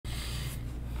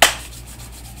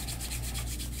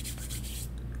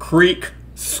Creek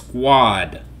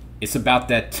Squad. It's about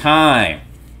that time.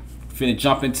 Finna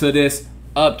jump into this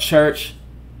Upchurch,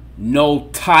 no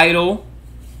title.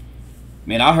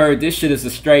 Man, I heard this shit is a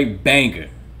straight banger.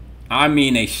 I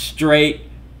mean a straight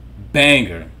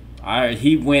banger.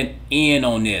 He went in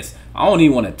on this. I don't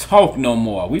even want to talk no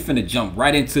more. We finna jump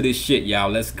right into this shit,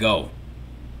 y'all. Let's go.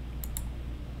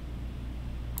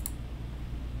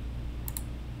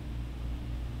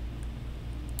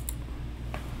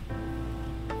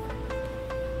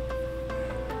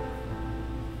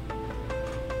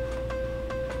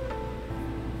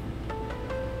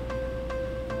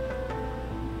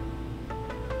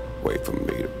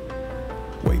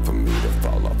 Wait for me to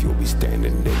fall off. You'll be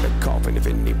standing in the coffin if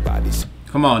anybody's.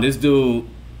 Come on, this dude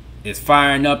is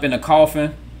firing up in a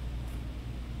coffin.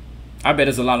 I bet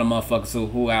there's a lot of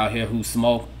motherfuckers who out here who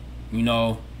smoke. You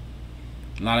know,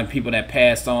 a lot of people that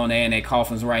passed on there in their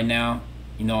coffins right now.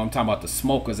 You know, I'm talking about the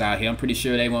smokers out here. I'm pretty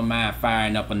sure they wouldn't mind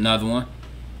firing up another one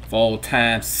for old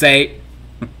time's sake.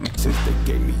 Since they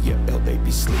gave me a L, they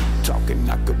be sleep talking.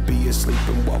 I could be asleep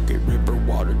and walking, river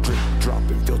water drip,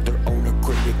 dropping filter on a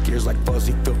critic, ears like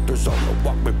fuzzy filters on a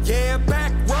Walkman. Yeah,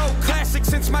 back row classic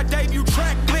since my debut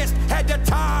track list. Had the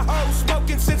Tahoe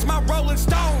smoking since my Rolling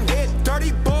Stone hit.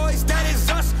 Dirty boys, that is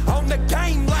us on the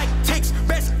game like ticks.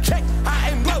 Best check,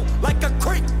 I am low like a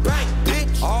creek bank,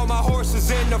 bitch. All my horses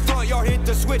in the front yard hit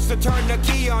the switch to turn the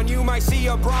key on. You might see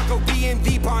a Bronco being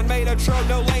deep on, made a trail,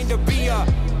 no lane to be a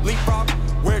leapfrog.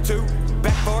 Where to?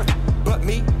 Back forth, but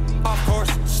me, of course,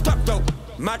 stuck dope.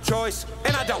 My choice,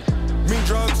 and I don't mean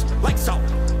drugs like salt.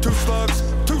 Two slugs,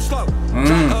 too slow.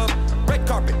 Drop up, red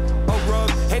carpet, a rug,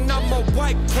 and I'm a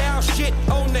white cow shit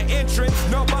on the entrance.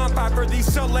 No bonfire for these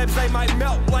celebs, they might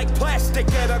melt like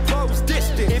plastic at a close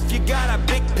distance. If you got a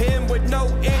big pen with no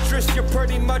interest, you're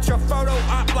pretty much a photo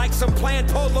op like some planned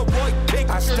Polaroid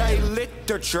picture. I stay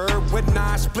literature when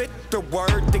I split the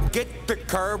word to get the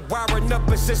curve, wiring up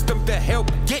a system to help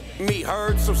get me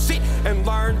heard. So sit and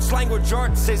learn, language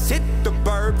arts says hit the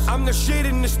verbs. I'm the shit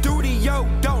in the studio,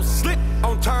 don't slip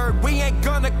on turd. We ain't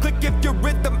gonna click if your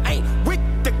rhythm ain't with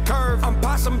the curve. I'm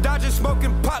possum dodging,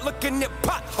 smoking pot, looking at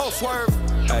pothole swerve.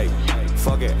 Hey,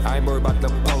 fuck it, I ain't worried about the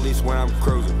police when I'm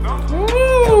cruising.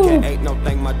 Hellcat ain't no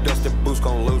thing, my dusted boots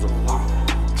gon' lose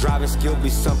them. Driving skill be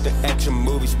something, action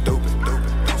movie stupid.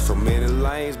 So many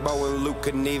lanes, Bo and Luke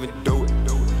couldn't even do it.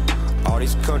 All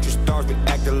these country stars be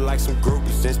acting like some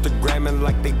groupies, Instagramming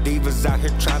like they divas out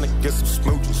here trying to get some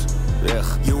smooches.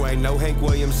 Ugh. You ain't no Hank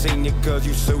Williams Sr. cause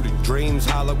you suited. Dreams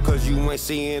hollow cause you ain't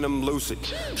seeing them lucid.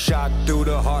 Shot through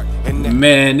the heart and that.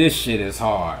 Man, this shit is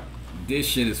hard. This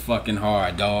shit is fucking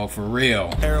hard, dog, for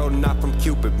real. Arrow not from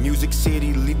Cupid. Music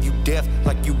City leave you deaf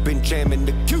like you been jamming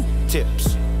the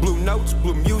Q-tips. Blue notes,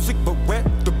 blue music, but where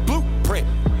the blueprint?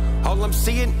 All I'm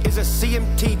seeing is a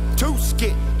CMT2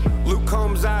 skit. Luke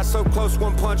Combs' eyes so close,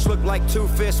 one punch looked like two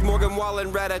fists. Morgan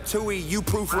Wallen, Ratatouille, you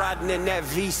proof riding in that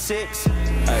V6.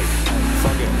 Hey,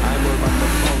 fuck it, I ain't worried about the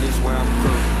police where I'm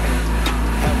cruising.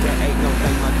 Hellcat ain't no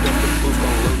thing, my dusted boots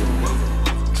gon' lose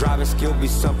them. Driving skill be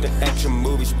something, action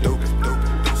movie stupid.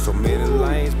 So many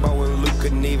lanes, Bo and Luke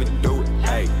couldn't even do it.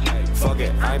 Hey, fuck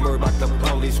it, I ain't worried about the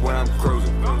police where I'm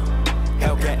cruising.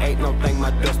 Hellcat ain't no thing,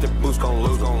 my dusted boots gon'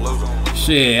 lose them.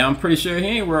 Shit, I'm pretty sure he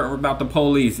ain't worried about the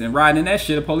police. And riding that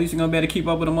shit, the police ain't gonna be able to keep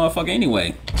up with a motherfucker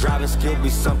anyway. Driving skill be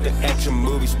something, action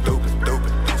movie stupid.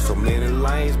 So many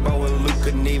lanes, Bo and Luke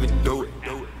couldn't even do it.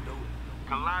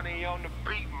 Kalani on the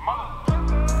beat,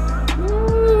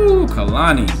 Ooh,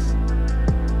 Kalani.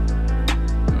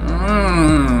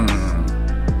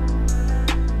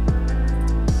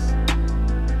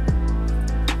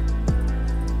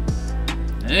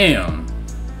 Damn.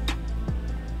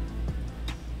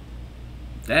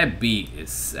 That beat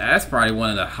that's probably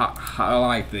one of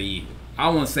the I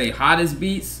won't say hottest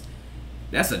beats.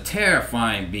 That's a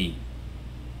terrifying beat.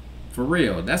 For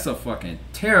real, that's a fucking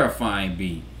terrifying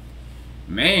beat.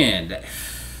 Man, that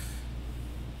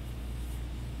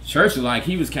Church, like,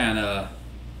 he was kind of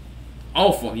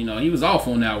awful, you know. He was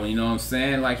awful on that one, you know what I'm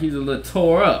saying? Like, he was a little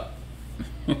tore up.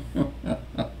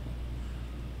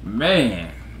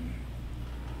 Man,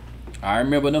 I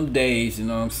remember them days, you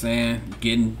know what I'm saying?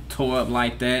 Getting tore up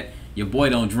like that. Your boy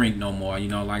don't drink no more, you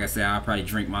know. Like I said, I probably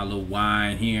drink my little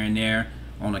wine here and there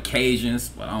on occasions,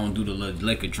 but I don't do the little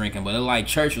liquor drinking. But it like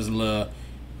Church was a little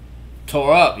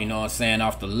tore up, you know what I'm saying,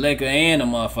 off the liquor and the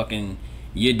motherfucking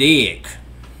you dig.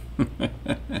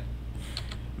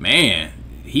 Man,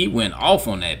 he went off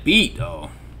on that beat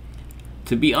though.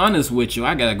 To be honest with you,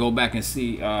 I gotta go back and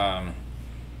see. I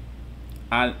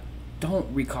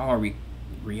don't recall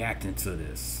reacting to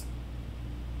this.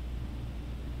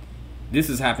 This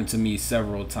has happened to me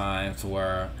several times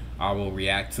where I will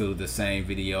react to the same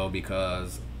video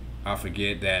because I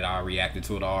forget that I reacted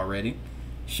to it already.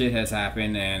 Shit has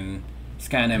happened and it's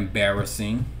kind of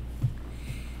embarrassing.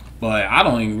 But I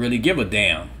don't even really give a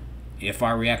damn if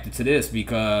I reacted to this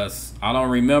because I don't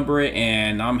remember it,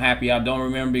 and I'm happy I don't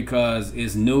remember because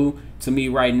it's new to me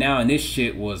right now. And this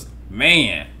shit was,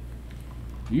 man,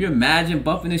 you imagine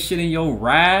bumping this shit in your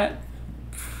ride?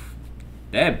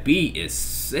 That beat is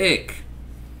sick.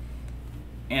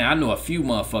 And I know a few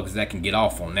motherfuckers that can get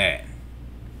off on that.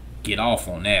 Get off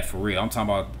on that for real. I'm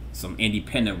talking about some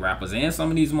independent rappers and some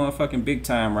of these motherfucking big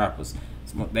time rappers.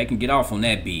 They can get off on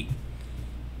that beat.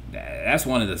 That's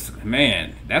one of the,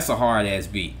 man, that's a hard ass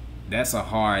beat. That's a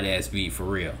hard ass beat for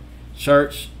real.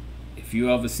 Church, if you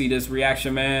ever see this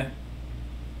reaction, man,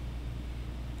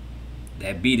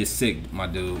 that beat is sick, my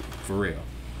dude, for real.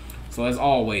 So as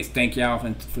always, thank y'all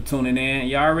for tuning in.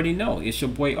 Y'all already know it's your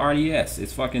boy R.D.S.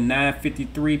 It's fucking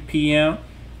 9:53 p.m.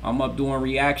 I'm up doing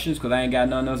reactions because I ain't got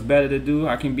nothing else better to do.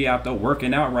 I can be out there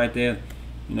working out right there.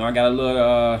 You know, I got a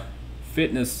little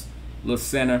fitness little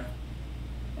center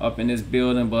up in this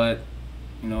building, but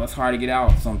you know, it's hard to get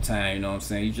out sometimes. You know what I'm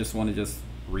saying? You just want to just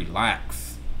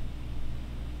relax.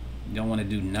 You don't want to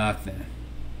do nothing.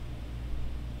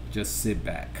 Just sit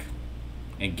back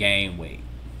and gain weight.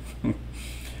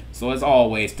 So as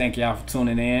always, thank y'all for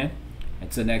tuning in.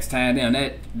 Until next time. Damn,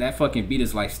 that fucking beat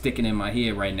is like sticking in my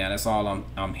head right now. That's all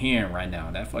I'm hearing right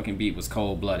now. That fucking beat was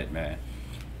cold-blooded, man.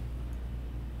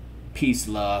 Peace,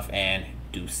 love, and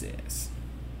deuces.